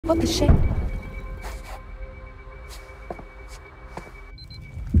What the shit?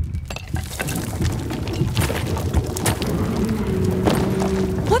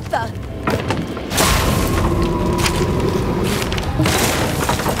 What the?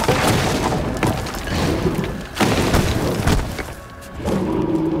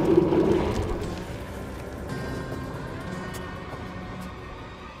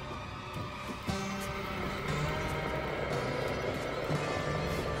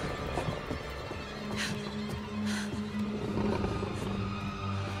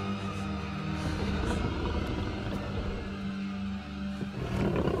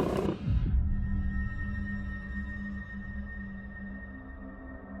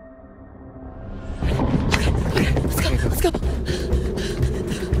 Let's go.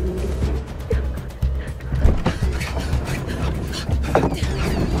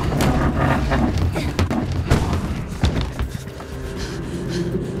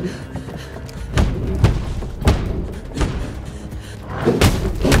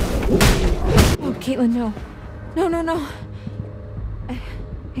 Oh, Caitlin, no. No.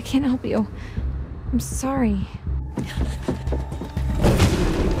 I can't help you. I'm sorry.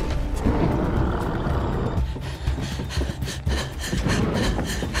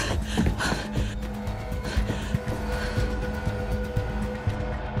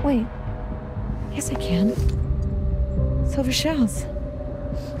 Wait. Yes, I can. Silver shells.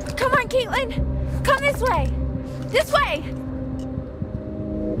 Come on, Caitlin! Come this way! This way!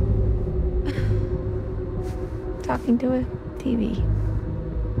 Talking to a TV.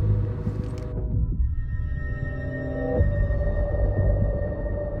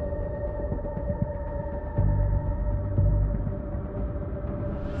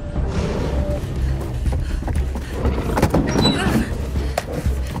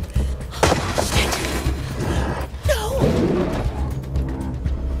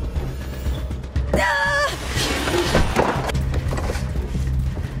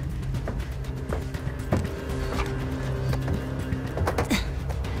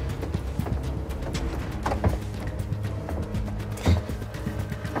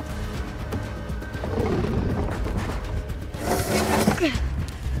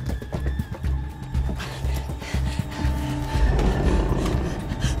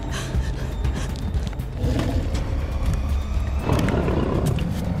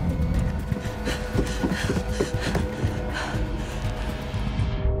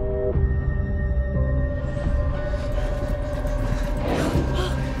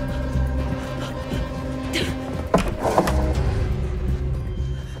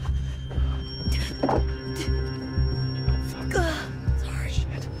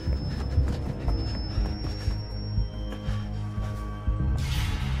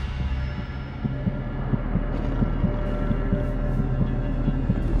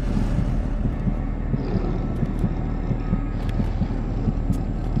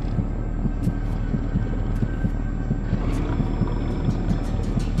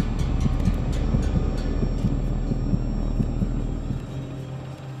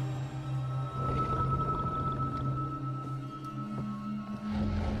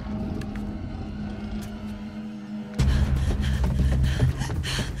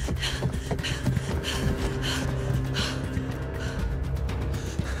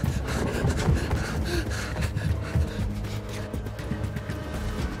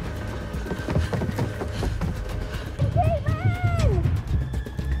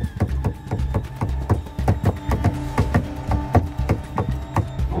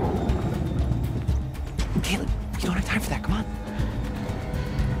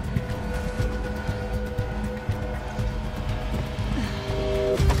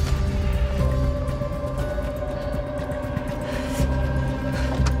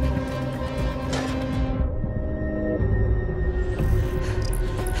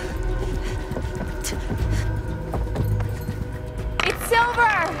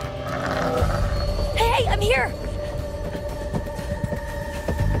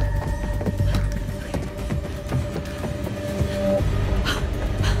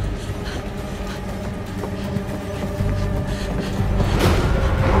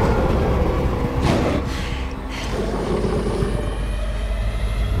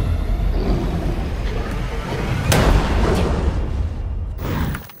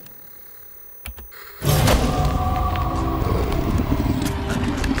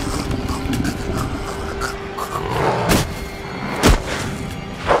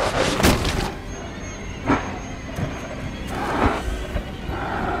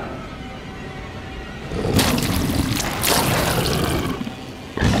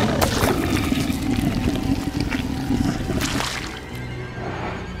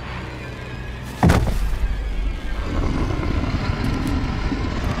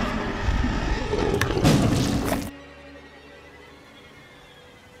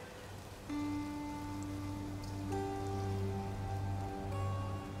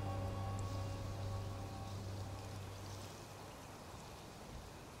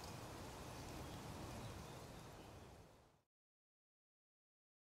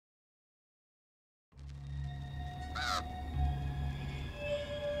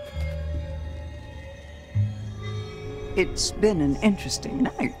 It's been an interesting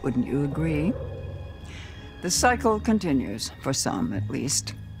night, wouldn't you agree? The cycle continues, for some at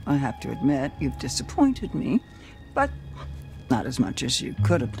least. I have to admit, you've disappointed me, but not as much as you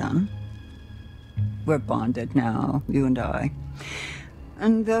could have done. We're bonded now, you and I.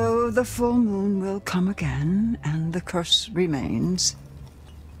 And though the full moon will come again, and the curse remains,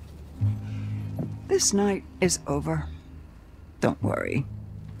 this night is over. Don't worry.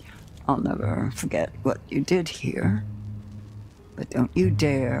 I'll never forget what you did here. But don't you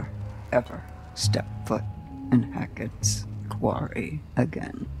dare ever step foot in Hackett's Quarry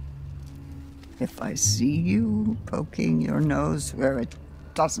again. If I see you poking your nose where it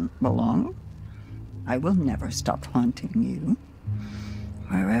doesn't belong, I will never stop haunting you.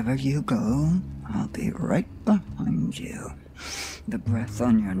 Wherever you go, I'll be right behind you. The breath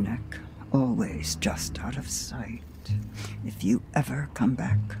on your neck, always just out of sight. If you ever come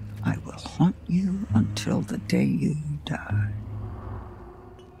back, I will haunt you until the day you die.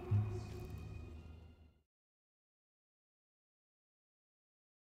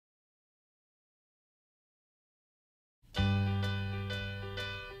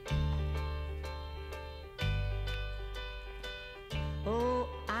 Oh,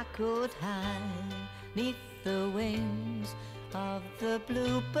 I could hide 'neath the wings of the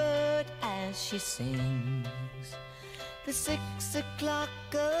bluebird as she sings. The 6 o'clock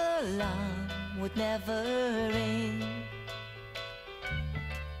alarm would never ring,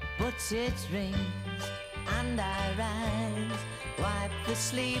 but it rings and I rise, wipe the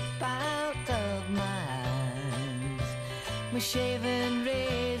sleep out of my eyes. My shaven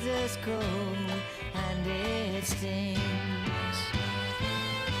razor's cold and it stings.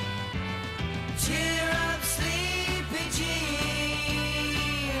 Cheer up, sleepy Jean.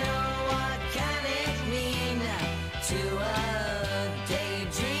 Oh, what can it mean to a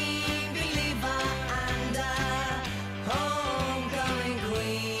daydream believer and a homecoming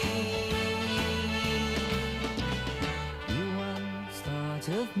queen? You once thought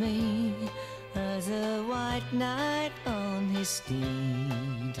of me as a white knight on his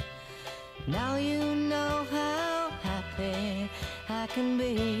steed. Now you know how happy I can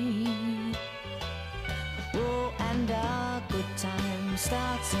be. Oh, and our good time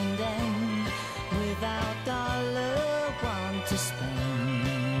starts and ends without dollar one to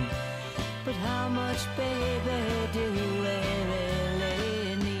spend. But how much, baby, do we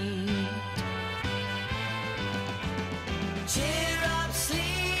really need? Cheer up,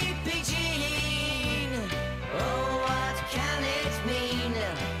 sleepy Jean. Oh, what can it mean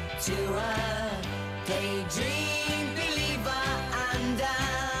to a daydream believer and a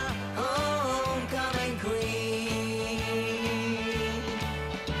homecoming queen?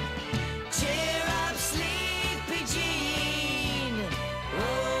 Cheer up, sleepy Jean. Oh,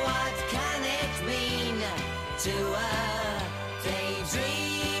 what can it mean to a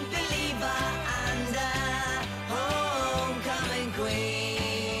daydream believer and a homecoming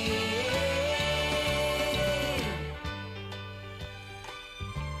queen?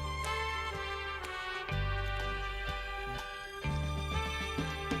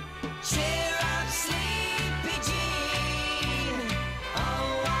 Cheer up, sleepy Jean. Oh,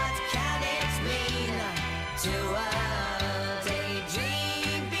 what can it mean to a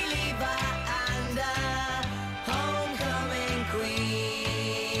daydream believer and a homecoming queen?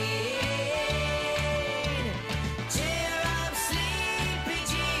 Cheer up, sleepy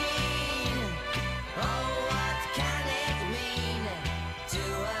Jean. Oh, what can it mean to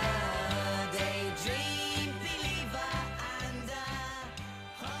a daydream believer and a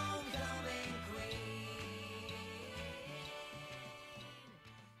homecoming queen?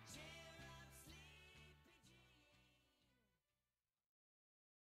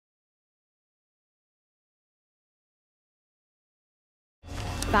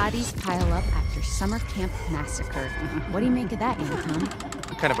 Bodies pile up after summer camp massacre. What do you make of that, Anton?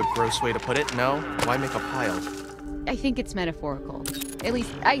 Kind of a gross way to put it, no? Why make a pile? I think it's metaphorical. At least,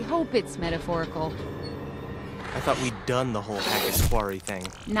 I hope it's metaphorical. I thought we'd done the whole Hackett's Quarry thing.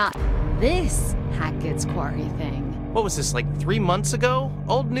 Not this Hackett's Quarry thing. What was this, like 3 months ago?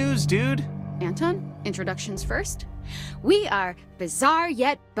 Old news, dude. Anton, introductions first. We are Bizarre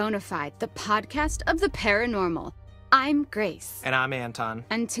Yet Bonafide, the podcast of the paranormal. I'm Grace. And I'm Anton.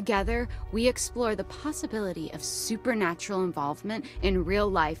 And together, we explore the possibility of supernatural involvement in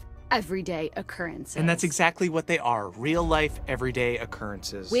real-life, everyday occurrences. And that's exactly what they are, real-life, everyday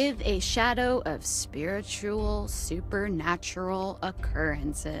occurrences. With a shadow of spiritual, supernatural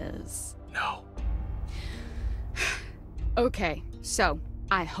occurrences. No. Okay, so,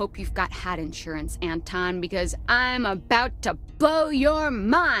 I hope you've got hat insurance, Anton, because I'm about to blow your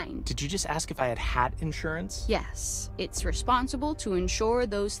mind. Did you just ask if I had hat insurance? Yes, it's responsible to insure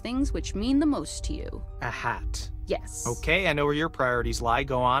those things which mean the most to you. A hat. Yes. Okay, I know where your priorities lie.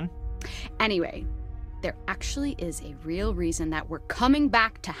 Go on. Anyway, there actually is a real reason that we're coming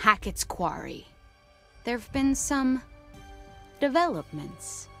back to Hackett's Quarry. There've been some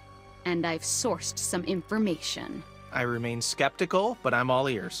developments, and I've sourced some information. I remain skeptical, but I'm all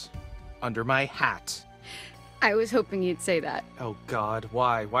ears. Under my hat. I was hoping you'd say that. Oh God,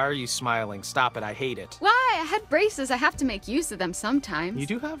 why? Why are you smiling? Stop it, I hate it. Why? I had braces. I have to make use of them sometimes. You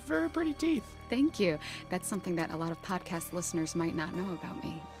do have very pretty teeth. Thank you. That's something that a lot of podcast listeners might not know about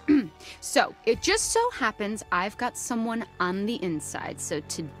me. So, it just so happens I've got someone on the inside. So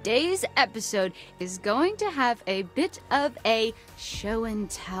today's episode is going to have a bit of a show and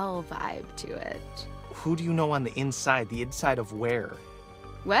tell vibe to it. Who do you know on the inside? The inside of where?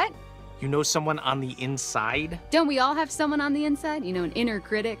 What? You know someone on the inside? Don't we all have someone on the inside? You know, an inner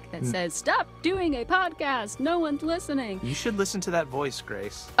critic that says, stop doing a podcast, no one's listening. You should listen to that voice,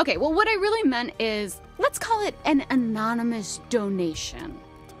 Grace. Okay, well, what I really meant is, let's call it an anonymous donation.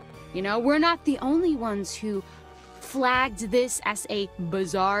 You know, we're not the only ones who flagged this as a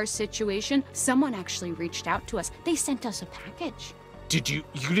bizarre situation. Someone actually reached out to us. They sent us a package. You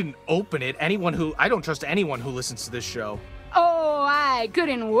didn't open it. I don't trust anyone who listens to this show. Oh, I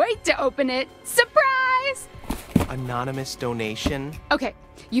couldn't wait to open it. Surprise! Anonymous donation? Okay,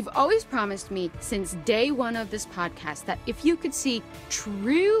 you've always promised me since day one of this podcast that if you could see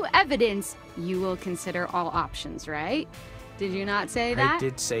true evidence, you will consider all options, right? Did you not say that? I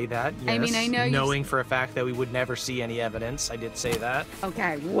did say that, yes. I mean, I know knowing for a fact that we would never see any evidence, I did say that.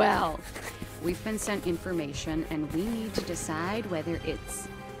 Okay, well, we've been sent information and we need to decide whether it's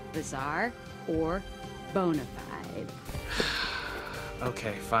bizarre or bona fide.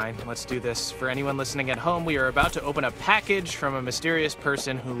 Okay, fine. Let's do this. For anyone listening at home, we are about to open a package from a mysterious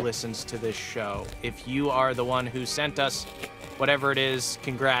person who listens to this show. If you are the one who sent us whatever it is,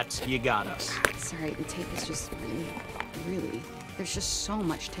 congrats, you got us. Sorry, the tape is just really, there's just so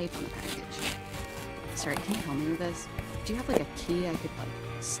much tape on the package. Sorry, can you help me with this? Do you have like a key I could like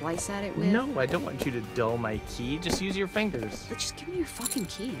slice at it with? No, I don't want you to dull my key. Just use your fingers. But just give me your fucking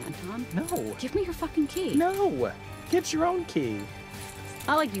key, Anton. No. Give me your fucking key. No. Get your own key. It's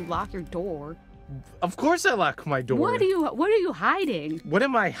not like you lock your door. Of course I lock my door. What are you hiding? What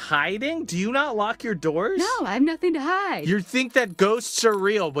am I hiding? Do you not lock your doors? No, I have nothing to hide. You think that ghosts are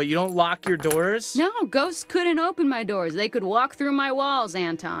real, but you don't lock your doors? No, ghosts couldn't open my doors. They could walk through my walls,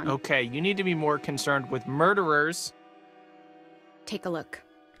 Anton. Okay, you need to be more concerned with murderers. Take a look.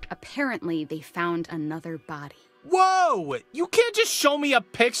 Apparently, they found another body. Whoa! You can't just show me a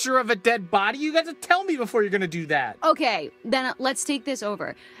picture of a dead body. You got to tell me before you're gonna do that. Okay, then let's take this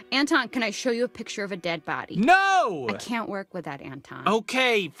over. Anton, can I show you a picture of a dead body? No! I can't work with that, Anton.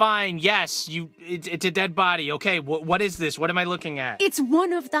 Okay, fine. Yes, it's a dead body. Okay, what is this? What am I looking at? It's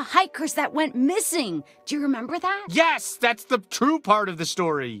one of the hikers that went missing. Do you remember that? Yes, that's the true part of the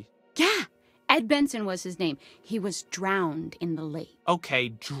story. Yeah. Ed Benson was his name. He was drowned in the lake. Okay,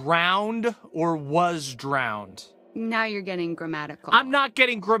 drowned or was drowned? Now you're getting grammatical. I'm not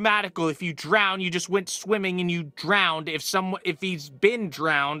getting grammatical. If you drown, you just went swimming and you drowned. If he's been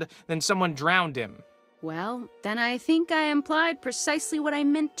drowned, then someone drowned him. Well, then I think I implied precisely what I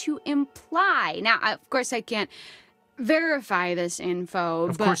meant to imply. Now, of course, I can't verify this info,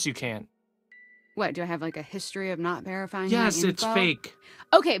 Of course you can't. What, do I have like a history of not verifying Yes, my it's info? fake.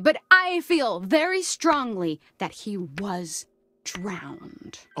 Okay, but I feel very strongly that he was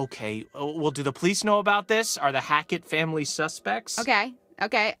drowned. Okay, well, do the police know about this? Are the Hackett family suspects? Okay,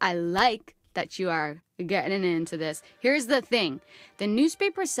 I like that you are getting into this. Here's the thing. The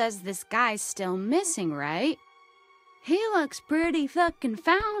newspaper says this guy's still missing, right? He looks pretty fucking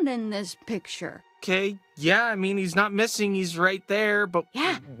found in this picture. Okay, yeah, I mean, he's not missing. He's right there, but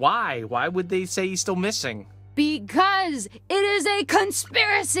Yeah. Why? Why would they say he's still missing? Because it is a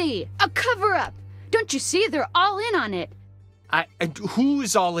conspiracy! A cover-up! Don't you see? They're all in on it. Who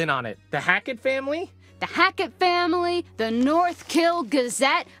is all in on it? The Hackett family? The Hackett family, the North Kill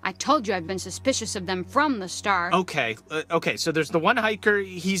Gazette. I told you I've been suspicious of them from the start. Okay, so there's the one hiker,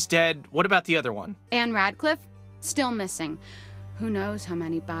 he's dead. What about the other one? Anne Radcliffe, still missing. Who knows how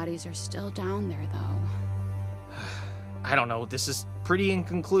many bodies are still down there, though. I don't know, this is pretty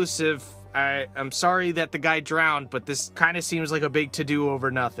inconclusive. I'm sorry that the guy drowned, but this kind of seems like a big to-do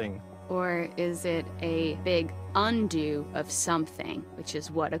over nothing. Or is it a big undo of something, which is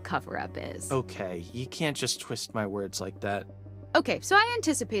what a cover-up is? Okay, you can't just twist my words like that. Okay, so I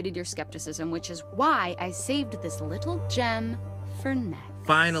anticipated your skepticism, which is why I saved this little gem for next.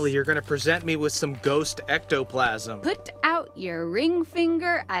 Finally, you're gonna present me with some ghost ectoplasm. Put out your ring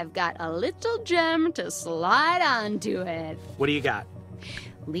finger. I've got a little gem to slide onto it. What do you got?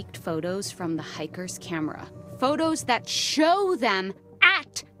 Leaked photos from the hiker's camera. Photos that show them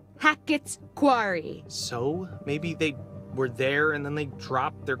at Hackett's Quarry. So, maybe they were there and then they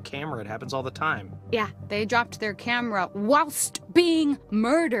dropped their camera. It happens all the time. Yeah, they dropped their camera whilst being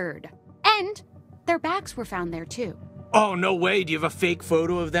murdered. And their bags were found there too. Oh, no way. Do you have a fake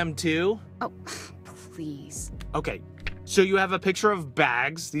photo of them too? Oh, please. Okay, so you have a picture of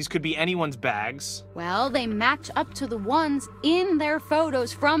bags. These could be anyone's bags. Well, they match up to the ones in their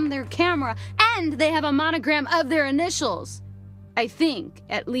photos from their camera, and they have a monogram of their initials. I think,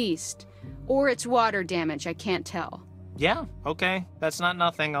 at least. Or it's water damage, I can't tell. Yeah, okay. That's not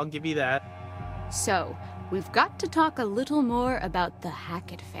nothing. I'll give you that. So, we've got to talk a little more about the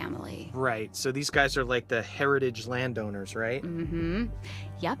Hackett family. Right, so these guys are like the heritage landowners, right? Mm-hmm.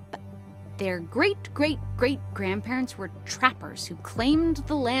 Yep. Their great-great-great-grandparents were trappers who claimed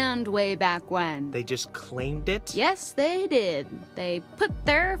the land way back when. They just claimed it? Yes, they did. They put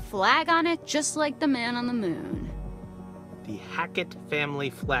their flag on it just like the man on the moon. The Hackett family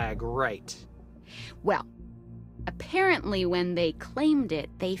flag, right. Well, apparently when they claimed it,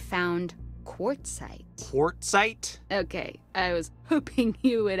 they found quartzite. Quartzite? Okay, I was hoping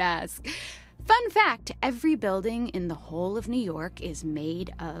you would ask. Fun fact, every building in the whole of New York is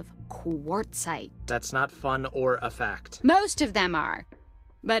made of quartzite. That's not fun or a fact. Most of them are,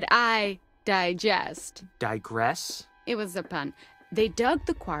 but I digest. Digress? It was a pun. They dug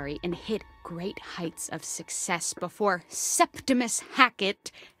the quarry and hit great heights of success before Septimus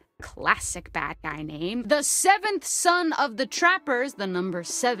Hackett, classic bad guy name, the seventh son of the trappers, the number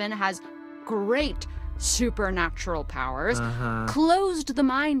 7 has great supernatural powers, closed the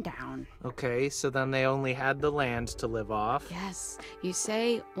mine down. Okay, so then they only had the land to live off. Yes, you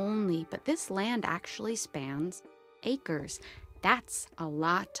say only, but this land actually spans acres. That's a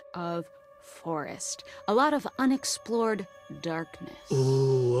lot of forest, a lot of unexplored darkness.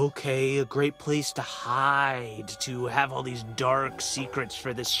 Ooh, okay, a great place to hide, to have all these dark secrets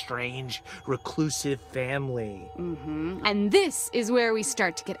for this strange, reclusive family. And this is where we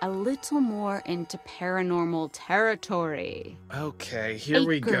start to get a little more into paranormal territory. Okay, here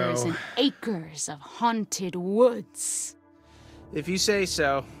we go. Acres and acres of haunted woods. If you say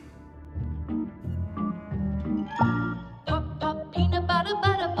so. Pop, pop, peanut butter,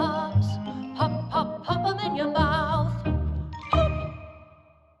 butter pops. Pop, pop, pop 'em in your mouth.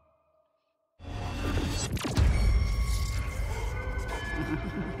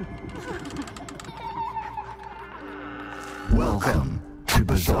 Welcome to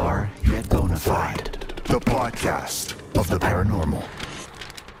Bizarre Yet Bonafide, the podcast of the paranormal.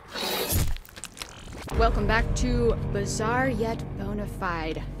 Welcome back to Bizarre Yet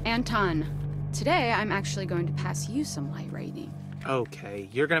Bonafide. Anton, today I'm actually going to pass you some light reading. Okay,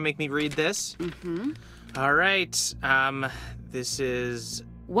 you're gonna make me read this? All right, this is...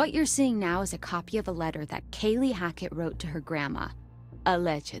 What you're seeing now is a copy of a letter that Kaylee Hackett wrote to her grandma,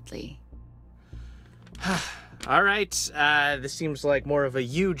 allegedly. All right, this seems like more of a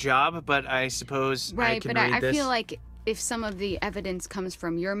you job, but I suppose I can read I this. feel like if some of the evidence comes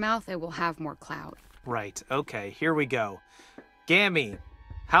from your mouth, it will have more clout. Right, okay, here we go. Gammy,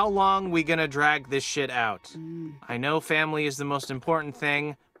 how long we gonna drag this shit out? I know family is the most important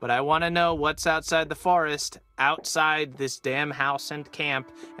thing, but I want to know what's outside the forest, outside this damn house and camp,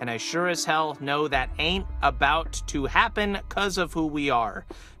 and I sure as hell know that ain't about to happen 'cause of who we are.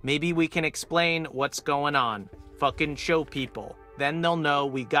 Maybe we can explain what's going on. Fucking show people. Then they'll know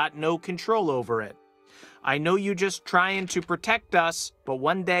we got no control over it. I know you just trying to protect us, but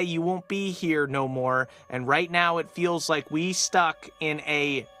one day you won't be here no more, and right now it feels like we stuck in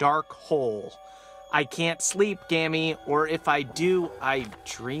a dark hole. I can't sleep, Gammy, or if I do, I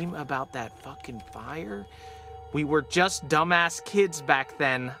dream about that fucking fire. We were just dumbass kids back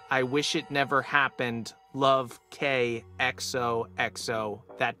then. I wish it never happened. Love, K, XOXO.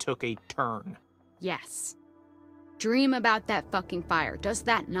 That took a turn. Yes. Dream about that fucking fire. Does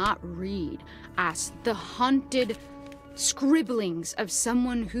that not read as the haunted scribblings of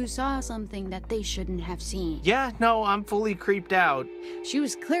someone who saw something that they shouldn't have seen? Yeah, no, I'm fully creeped out. She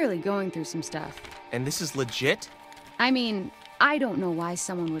was clearly going through some stuff. And this is legit? I mean, I don't know why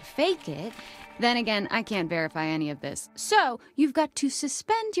someone would fake it. Then again, I can't verify any of this. So, you've got to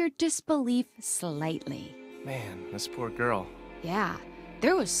suspend your disbelief slightly. Man, this poor girl. Yeah,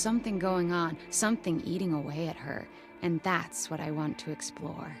 there was something going on, something eating away at her, and that's what I want to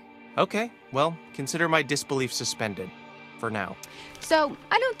explore. Okay, well, consider my disbelief suspended. For now. So,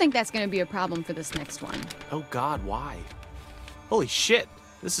 I don't think that's going to be a problem for this next one. Oh god, why? Holy shit,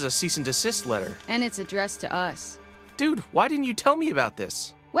 This is a cease and desist letter. And it's addressed to us. Dude, why didn't you tell me about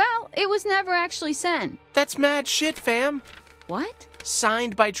this? Well, it was never actually sent. That's mad shit, fam. What?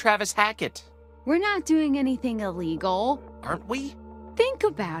 Signed by Travis Hackett. We're not doing anything illegal. Aren't we? Think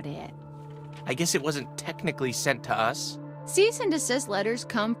about it. I guess it wasn't technically sent to us. Cease and desist letters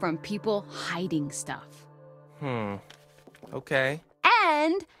come from people hiding stuff. Okay.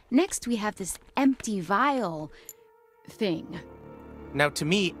 And next we have this empty vial thing. Now, to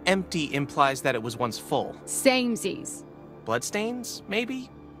me, empty implies that it was once full. Samesies. Bloodstains, maybe?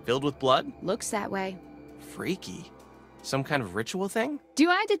 Filled with blood? Looks that way. Freaky. Some kind of ritual thing? Do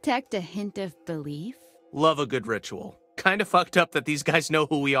I detect a hint of belief? Love a good ritual. Kinda fucked up that these guys know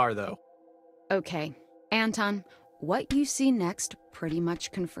who we are, though. Okay. Anton, what you see next pretty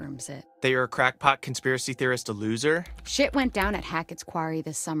much confirms it. That you're a crackpot conspiracy theorist, a loser? Shit went down at Hackett's Quarry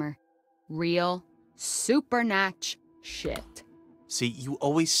this summer. Real, supernatch shit. See, you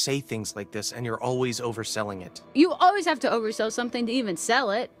always say things like this, and you're always overselling it. You always have to oversell something to even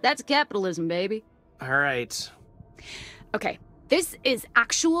sell it. That's capitalism, baby. All right. Okay, this is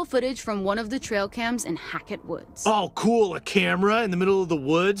actual footage from one of the trail cams in Hackett Woods. Oh, cool. A camera in the middle of the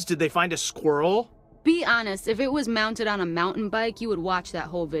woods? Did they find a squirrel? Be honest, if it was mounted on a mountain bike, you would watch that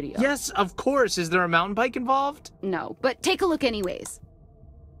whole video. Yes, of course. Is there a mountain bike involved? No, but take a look anyways.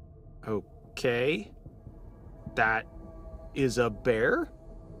 Okay. That is a bear?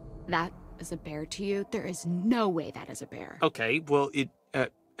 That is a bear to you? There is no way that is a bear. Okay, well,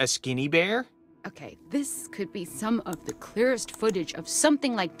 a skinny bear? Okay, this could be some of the clearest footage of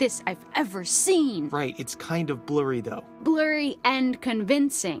something like this I've ever seen. Right, it's kind of blurry, though. Blurry and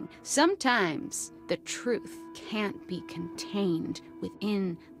convincing. Sometimes the truth can't be contained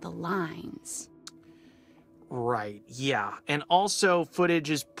within the lines. Right, yeah. And also, footage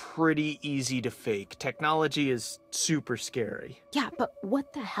is pretty easy to fake. Technology is super scary. Yeah, but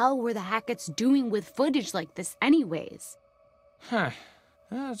what the hell were the Hacketts doing with footage like this anyways? Huh.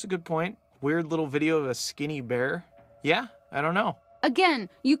 That's a good point. Weird little video of a skinny bear. Yeah, I don't know. Again,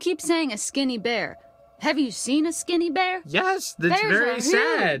 you keep saying a skinny bear. Have you seen a skinny bear? Yes, that's Bears very are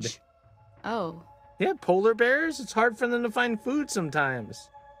sad. huge. Oh. Yeah, polar bears, it's hard for them to find food sometimes.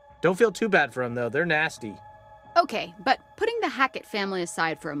 Don't feel too bad for them, though. They're nasty. Okay, but putting the Hackett family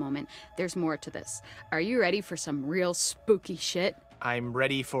aside for a moment, there's more to this. Are you ready for some real spooky shit? I'm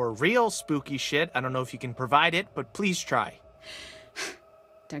ready for real spooky shit. I don't know if you can provide it, but please try.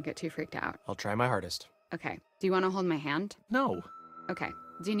 Don't get too freaked out. I'll try my hardest. Okay, do you want to hold my hand? No. Okay,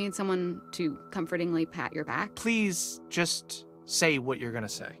 do you need someone to comfortingly pat your back? Please just say what you're gonna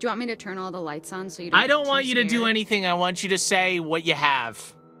say. Do you want me to turn all the lights on so you don't I don't get want too you to do scared? anything. I want you to say what you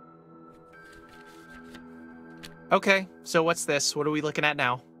have. Okay, so what's this? What are we looking at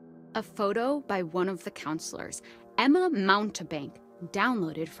now? A photo by one of the counselors, Emma Mountebank,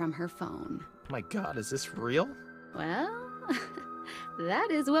 downloaded from her phone. Oh my god, is this real? Well,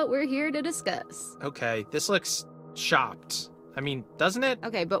 that is what we're here to discuss. Okay, this looks shopped. I mean, doesn't it?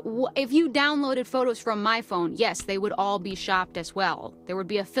 Okay, but if you downloaded photos from my phone, yes, they would all be shopped as well. There would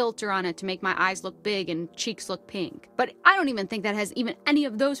be a filter on it to make my eyes look big and cheeks look pink. But I don't even think that has even any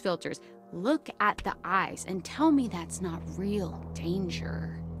of those filters. Look at the eyes and tell me that's not real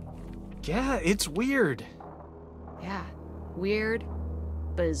danger. Yeah, it's weird. Yeah, weird,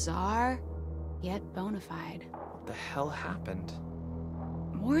 bizarre, yet bona fide. What the hell happened?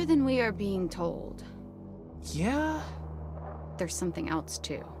 More than we are being told. Yeah? There's something else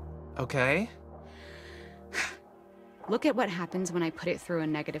too. Okay. Look at what happens when I put it through a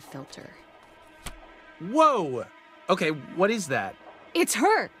negative filter. Whoa! Okay, what is that? It's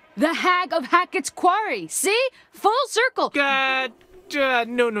her! The Hag of Hackett's Quarry! See? Full circle! No.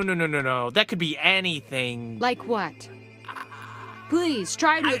 That could be anything. Like what? Please,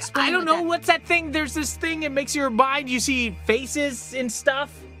 try to explain. I don't know. What's that thing? There's this thing, it makes your mind, you see faces and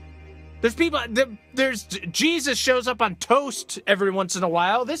stuff. There's people, there's Jesus shows up on toast every once in a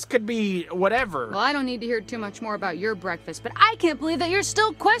while. This could be whatever. Well, I don't need to hear too much more about your breakfast, but I can't believe that you're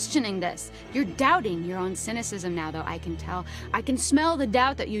still questioning this. You're doubting your own cynicism now, though, I can tell. I can smell the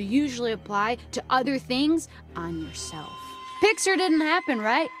doubt that you usually apply to other things on yourself. Pixar didn't happen,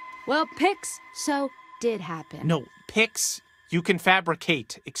 right? Well, Pix-so did happen. No, Pix, you can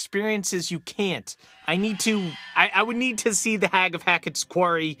fabricate. Experiences you can't. I would need to see the Hag of Hackett's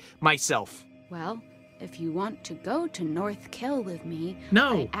Quarry myself. Well, if you want to go to North Kill with me,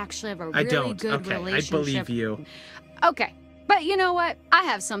 No, I actually have a really good Okay, relationship. I believe you. Okay, but you know what? I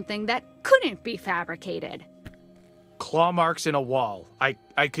have something that couldn't be fabricated. Claw marks in a wall. I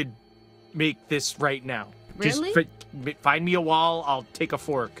could make this right now. Really? Just find me a wall, I'll take a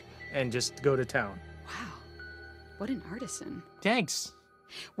fork and just go to town. Wow, what an artisan. Thanks.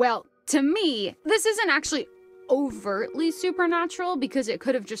 Well, to me, this isn't actually overtly supernatural because it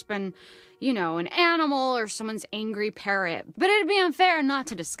could have just been, you know, an animal or someone's angry parrot. But it'd be unfair not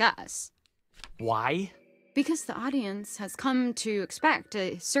to discuss. Why? Because the audience has come to expect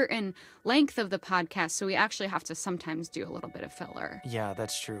a certain length of the podcast, so we actually have to sometimes do a little bit of filler. Yeah,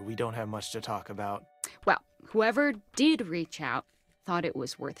 that's true. We don't have much to talk about. Well, whoever did reach out thought it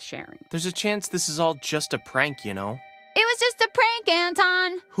was worth sharing. There's a chance this is all just a prank, you know? It was just a prank,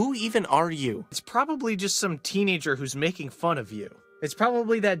 Anton! Who even are you? It's probably just some teenager who's making fun of you. It's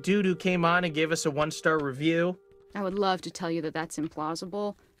probably that dude who came on and gave us a 1-star review. I would love to tell you that that's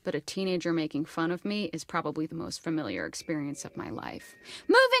implausible, but a teenager making fun of me is probably the most familiar experience of my life.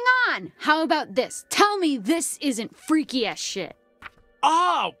 Moving on! How about this? Tell me this isn't freaky as shit.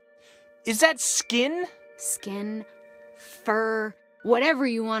 Oh! Is that skin? Skin, fur, whatever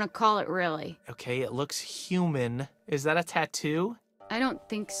you want to call it, really. Okay, it looks human. Is that a tattoo? I don't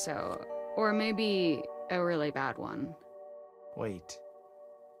think so. Or maybe a really bad one. Wait.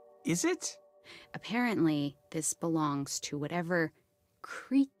 Is it? Apparently, this belongs to whatever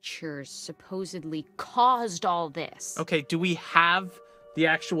creatures supposedly caused all this. Okay, do we have the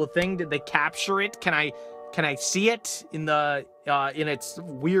actual thing? Did they capture it? Can I see it in the in its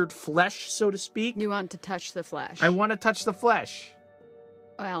weird flesh, so to speak? You want to touch the flesh? I want to touch the flesh.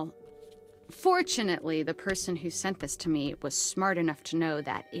 Well, fortunately, the person who sent this to me was smart enough to know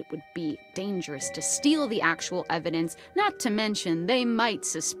that it would be dangerous to steal the actual evidence, not to mention they might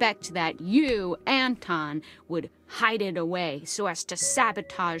suspect that you, Anton, would hide it away so as to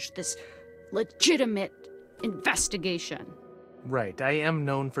sabotage this legitimate investigation. Right, I am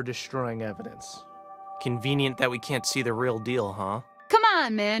known for destroying evidence. Convenient that we can't see the real deal, huh? Come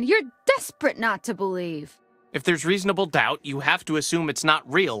on, man, you're desperate not to believe. If there's reasonable doubt, you have to assume it's not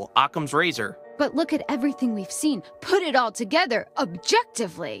real. Occam's razor. But look at everything we've seen. Put it all together,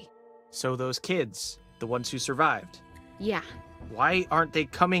 objectively. So those kids, the ones who survived. Yeah. Why aren't they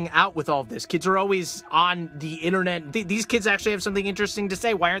coming out with all this? Kids are always on the internet. These kids actually have something interesting to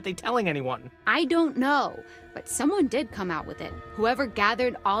say. Why aren't they telling anyone? I don't know, but someone did come out with it. Whoever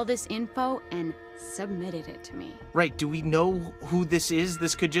gathered all this info and submitted it to me. Right, do we know who this is?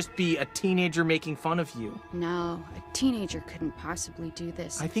 This could just be a teenager making fun of you. No, a teenager couldn't possibly do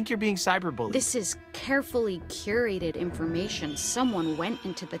this. I think you're being cyberbullied. This is carefully curated information. Someone went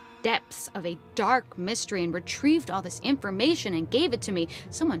into the depths of a dark mystery and retrieved all this information and gave it to me.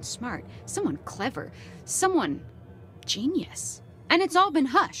 Someone smart, someone clever, someone genius. And it's all been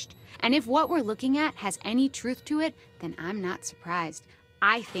hushed. And if what we're looking at has any truth to it, then I'm not surprised.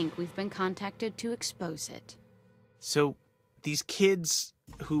 I think we've been contacted to expose it. So, these kids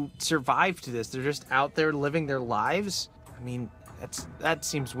who survived this, they're just out there living their lives? I mean, that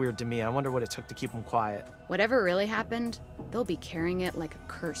seems weird to me. I wonder what it took to keep them quiet. Whatever really happened, they'll be carrying it like a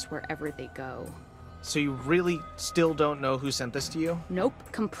curse wherever they go. So you really still don't know who sent this to you? Nope,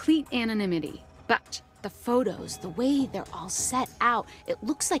 complete anonymity. But the photos, the way they're all set out, it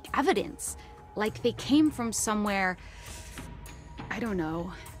looks like evidence. Like they came from somewhere, I don't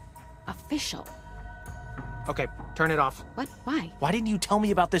know, official. Okay, turn it off. What? Why? Why didn't you tell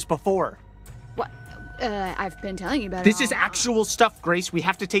me about this before? What? I've been telling you about it. This is actual stuff, Grace. We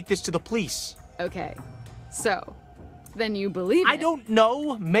have to take this to the police. Okay, so, then you believe it? I don't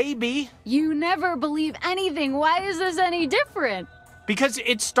know. Maybe. You never believe anything. Why is this any different? Because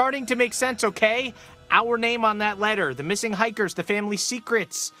it's starting to make sense, okay? Our name on that letter, the missing hikers, the family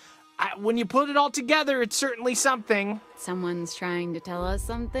secrets. When you put it all together, it's certainly something. Someone's trying to tell us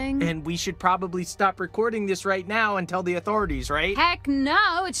something? And we should probably stop recording this right now and tell the authorities, right? Heck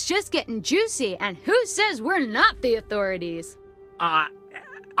no, it's just getting juicy. And who says we're not the authorities?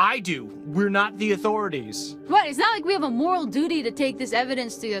 I do. We're not the authorities. What? It's not like we have a moral duty to take this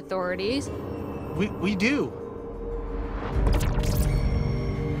evidence to the authorities. We do.